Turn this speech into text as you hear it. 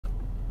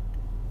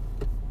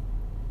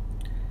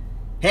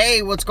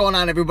Hey, what's going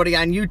on, everybody?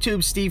 On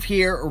YouTube, Steve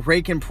here,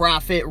 Rake and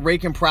Profit,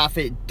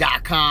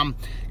 rakeandprofit.com.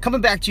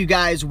 Coming back to you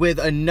guys with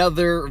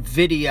another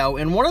video.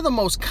 And one of the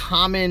most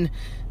common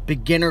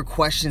beginner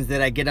questions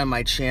that I get on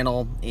my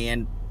channel,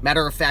 and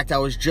matter of fact, I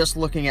was just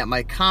looking at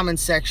my comment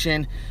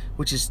section,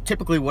 which is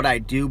typically what I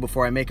do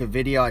before I make a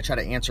video. I try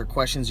to answer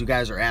questions you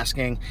guys are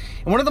asking.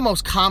 And one of the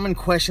most common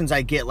questions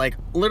I get,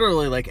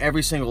 literally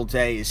every single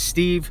day, is,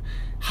 Steve,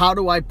 how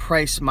do I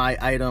price my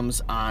items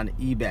on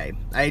eBay?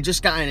 I had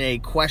just gotten a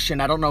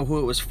question, I don't know who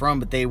it was from,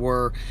 but they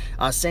were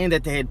saying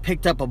that they had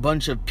picked up a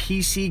bunch of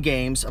PC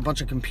games, a bunch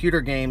of computer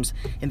games,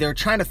 and they were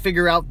trying to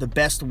figure out the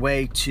best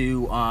way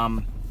to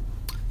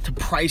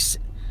price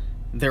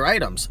their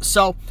items.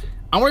 So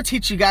I want to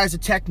teach you guys a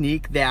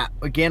technique that,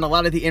 again, a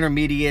lot of the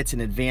intermediates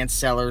and advanced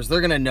sellers, they're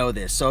gonna know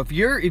this. So if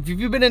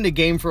you've been in the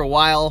game for a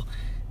while,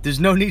 there's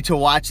no need to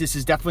watch. This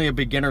is definitely a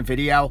beginner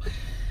video.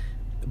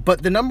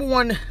 But the number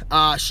one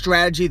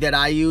strategy that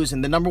I use,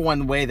 and the number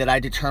one way that I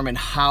determine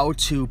how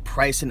to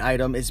price an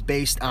item, is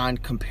based on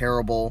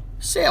comparable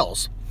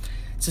sales.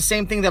 It's the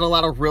same thing that a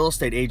lot of real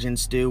estate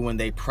agents do when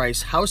they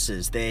price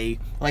houses. They,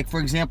 like, for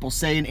example,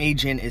 say an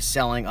agent is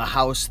selling a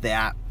house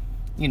that,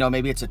 you know,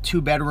 maybe it's a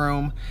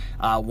 2-bedroom,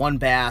 1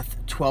 bath,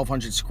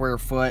 1,200 square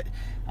foot,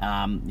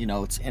 you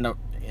know, it's in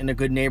a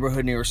good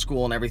neighborhood near a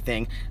school and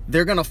everything.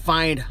 They're gonna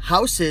find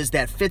houses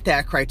that fit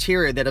that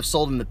criteria that have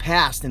sold in the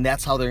past, and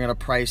that's how they're gonna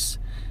price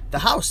the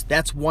house.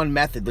 That's one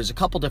method. There's a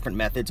couple different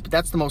methods, but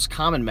that's the most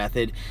common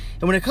method.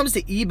 And when it comes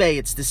to eBay,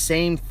 it's the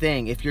same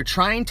thing. If you're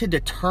trying to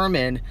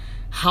determine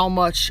how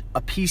much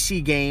a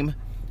PC game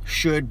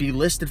should be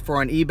listed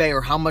for on eBay,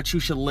 or how much you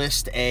should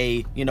list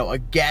a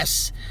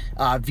Guess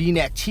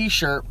V-neck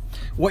t-shirt,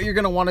 what you're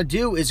going to want to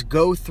do is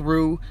go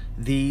through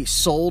the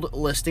sold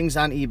listings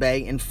on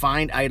eBay and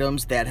find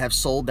items that have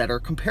sold that are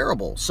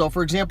comparable. So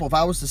for example, if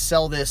I was to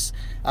sell this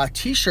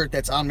t-shirt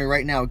that's on me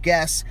right now,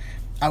 Guess,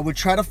 I would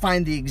try to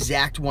find the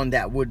exact one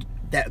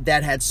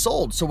that had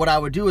sold. So what I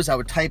would do is I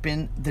would type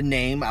in the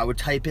name, I would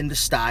type in the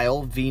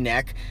style,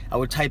 V-neck, I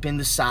would type in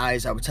the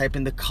size, I would type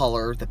in the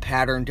color, the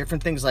pattern,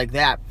 different things like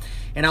that.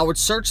 And I would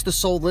search the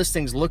sold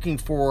listings looking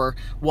for,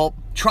 well,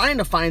 trying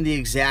to find the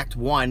exact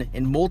one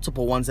and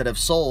multiple ones that have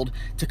sold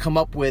to come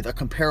up with a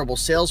comparable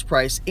sales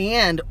price,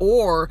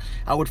 or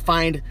I would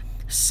find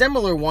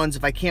similar ones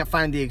if I can't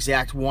find the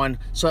exact one.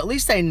 So at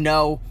least I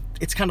know,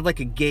 it's kind of like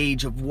a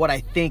gauge of what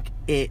I think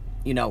it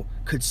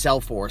could sell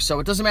for. So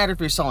it doesn't matter if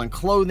you're selling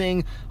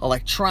clothing,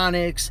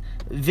 electronics,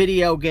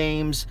 video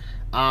games,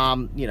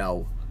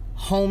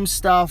 home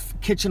stuff,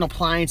 kitchen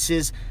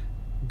appliances.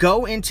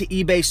 Go into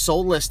eBay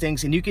sold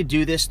listings, and you could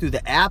do this through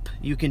the app.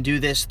 You can do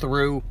this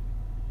through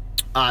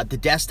the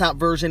desktop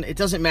version. It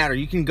doesn't matter.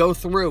 You can go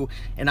through,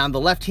 and on the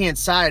left-hand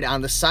side,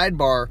 on the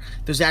sidebar,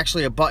 there's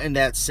actually a button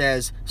that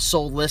says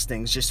sold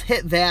listings. Just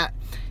hit that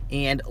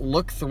and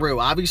look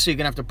through. Obviously, you're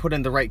gonna have to put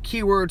in the right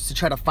keywords to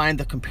try to find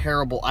the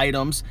comparable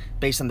items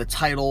based on the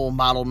title,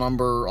 model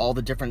number, all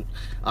the different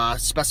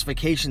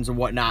specifications and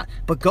whatnot.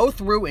 But go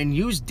through and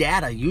use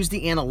data, use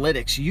the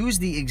analytics, use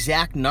the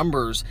exact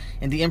numbers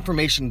and the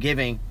information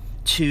giving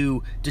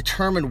to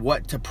determine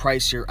what to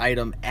price your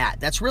item at.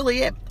 That's really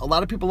it. A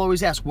lot of people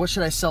always ask, what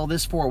should I sell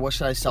this for? What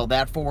should I sell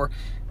that for?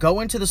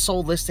 Go into the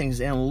sold listings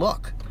and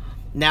look.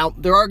 Now,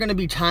 there are going to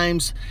be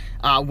times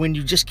when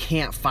you just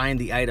can't find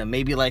the item,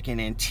 maybe like an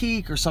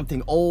antique or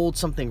something old,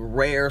 something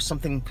rare,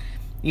 something,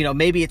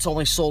 maybe it's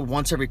only sold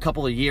once every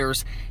couple of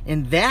years.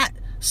 In that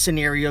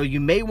scenario,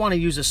 you may want to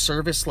use a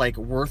service like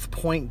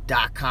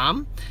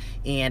worthpoint.com.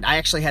 And I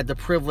actually had the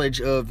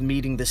privilege of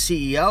meeting the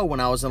CEO when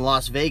I was in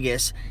Las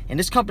Vegas, and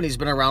this company's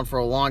been around for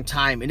a long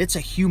time, and it's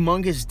a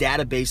humongous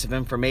database of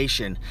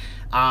information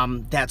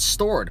that's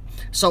stored.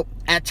 So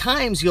at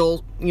times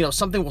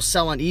something will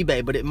sell on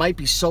eBay, but it might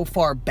be so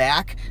far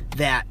back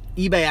that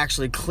eBay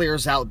actually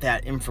clears out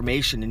that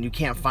information and you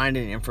can't find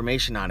any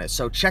information on it.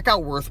 So check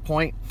out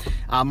WorthPoint.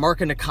 Mark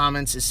in the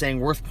comments is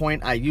saying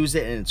WorthPoint. I use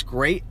it and it's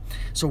great.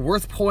 So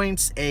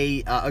WorthPoint's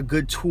a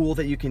good tool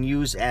that you can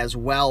use as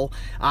well.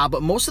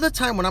 But most of the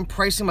time when I'm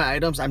pricing my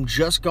items, I'm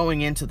just going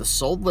into the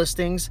sold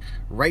listings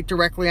right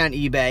directly on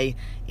eBay,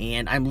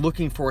 and I'm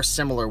looking for a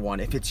similar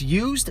one. If it's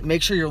used,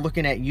 make sure you're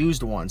looking at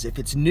used ones. If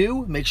it's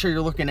new, make sure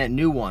you're looking at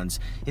new ones.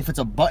 If it's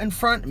a button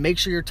front, make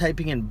sure you're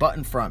typing in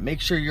button front. Make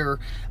sure you're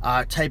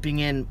typing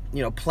in,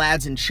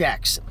 plaids and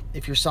checks.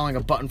 If you're selling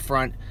a button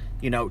front,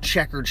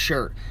 checkered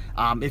shirt.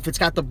 If it's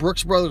got the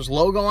Brooks Brothers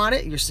logo on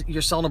it,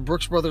 you're selling a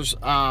Brooks Brothers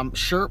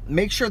shirt,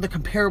 make sure the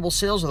comparable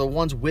sales are the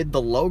ones with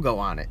the logo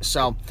on it.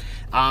 So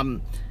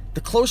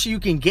the closer you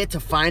can get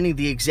to finding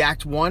the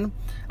exact one,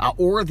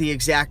 or the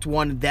exact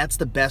one, that's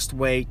the best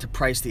way to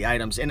price the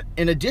items. And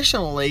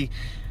additionally,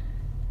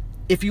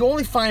 if you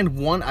only find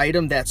one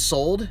item that's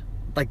sold,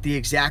 like the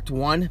exact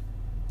one,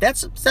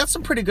 that's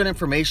some pretty good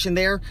information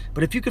there.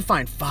 But if you could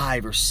find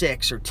 5 or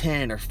 6 or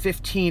 10 or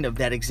 15 of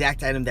that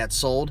exact item that's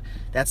sold,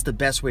 that's the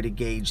best way to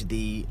gauge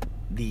the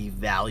the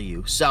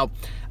value. So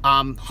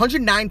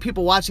 109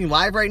 people watching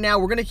live right now.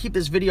 We're gonna keep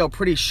this video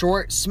pretty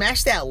short.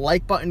 Smash that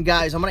like button,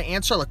 guys. I'm gonna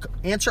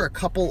answer a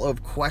couple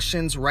of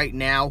questions right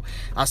now.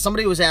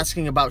 Somebody was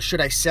asking about,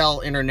 should I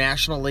sell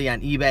internationally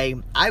on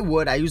eBay? I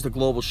would. I use the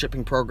global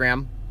shipping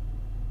program.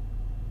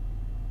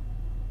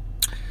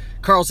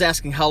 Carl's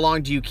asking, how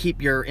long do you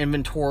keep your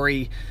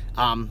inventory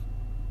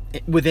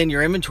within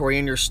your inventory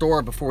in your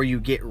store before you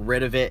get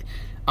rid of it?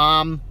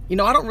 You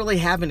know, I don't really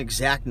have an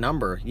exact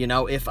number. You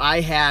know, if I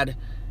had,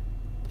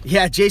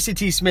 yeah, Jason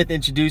T. Smith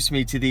introduced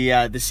me to the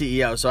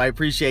CEO, so I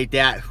appreciate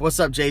that. What's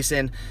up,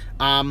 Jason?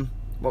 What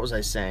was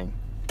I saying?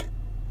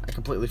 I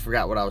completely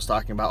forgot what I was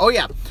talking about. Oh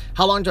yeah,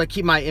 how long do I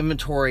keep my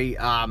inventory,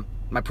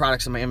 my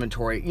products in my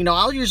inventory? You know,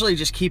 I'll usually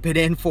just keep it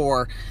in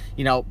for,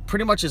 you know,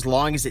 pretty much as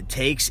long as it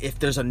takes if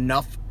there's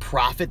enough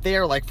profit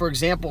there. Like, for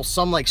example,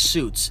 some like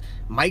suits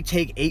might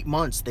take 8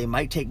 months, they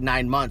might take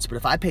 9 months, but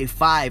if I pay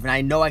 5 and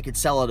I know I could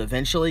sell it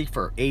eventually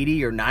for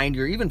 80 or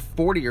 90 or even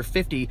 40 or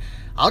 50,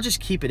 I'll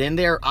just keep it in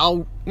there.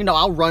 I'll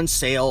run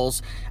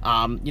sales.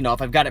 You know,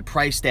 if I've got it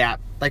priced at,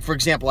 like, for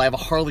example, I have a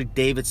Harley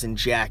Davidson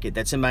jacket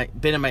that's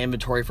been in my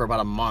inventory for about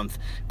a month,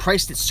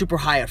 priced it super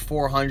high at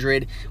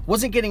 400,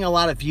 wasn't getting a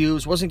lot of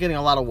views, wasn't getting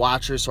a lot of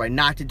watchers, so I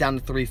knocked it down to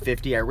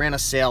 350. I ran a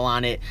sale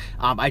on it.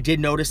 I did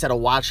notice that a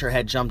watcher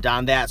had jumped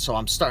on that, so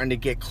I'm starting to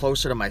get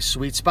closer to my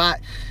sweet spot.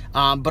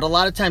 But a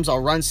lot of times I'll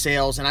run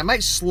sales and I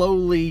might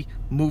slowly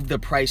move the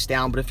price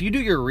down. But if you do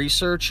your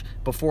research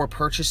before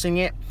purchasing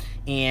it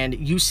and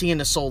you see in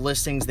the sold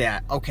listings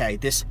that, okay,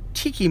 this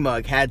tiki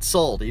mug had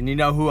sold, and you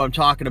know who I'm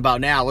talking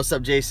about now. What's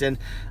up, Jason?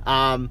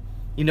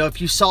 You know,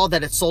 if you saw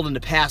that it sold in the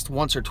past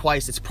once or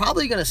twice, it's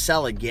probably going to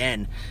sell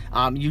again.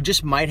 You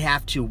just might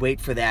have to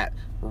wait for that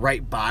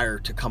right buyer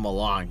to come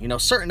along. You know,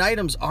 certain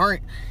items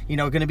aren't, you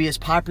know, going to be as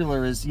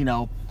popular as, you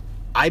know,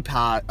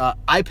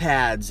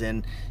 iPads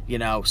and, you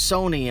know,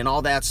 Sony and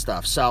all that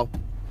stuff. So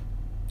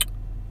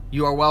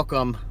you are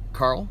welcome,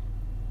 Carl.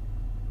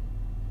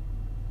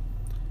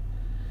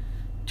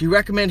 Do you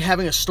recommend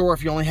having a store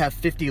if you only have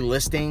 50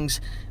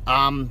 listings?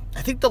 I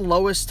think the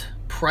lowest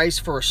price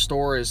for a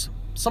store is,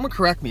 someone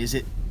correct me, is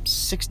it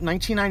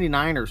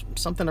 $19.99 or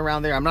something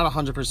around there? I'm not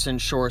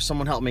 100% sure.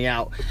 Someone help me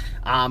out.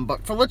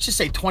 But for, let's just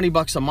say, 20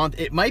 bucks a month,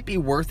 it might be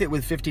worth it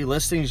with 50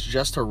 listings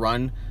just to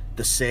run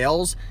the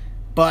sales.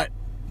 But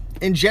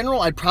in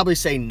general, I'd probably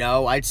say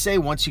no. I'd say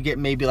once you get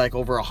maybe like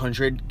over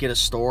 100, get a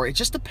store. It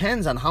just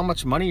depends on how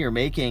much money you're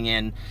making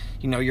and,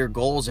 you know, your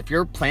goals. If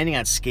you're planning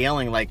on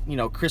scaling, like, you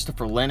know,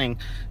 Christopher Lenning,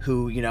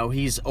 who, you know,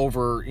 he's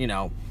over, you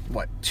know,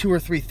 what, 2,000 or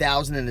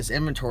 3,000 in his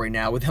inventory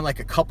now within like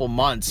a couple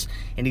months,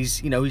 and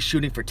he's, you know, he's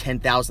shooting for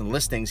 10,000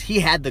 listings.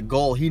 He had the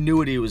goal. He knew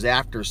what he was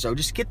after. So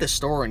just get the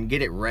store and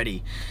get it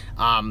ready,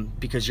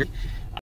 because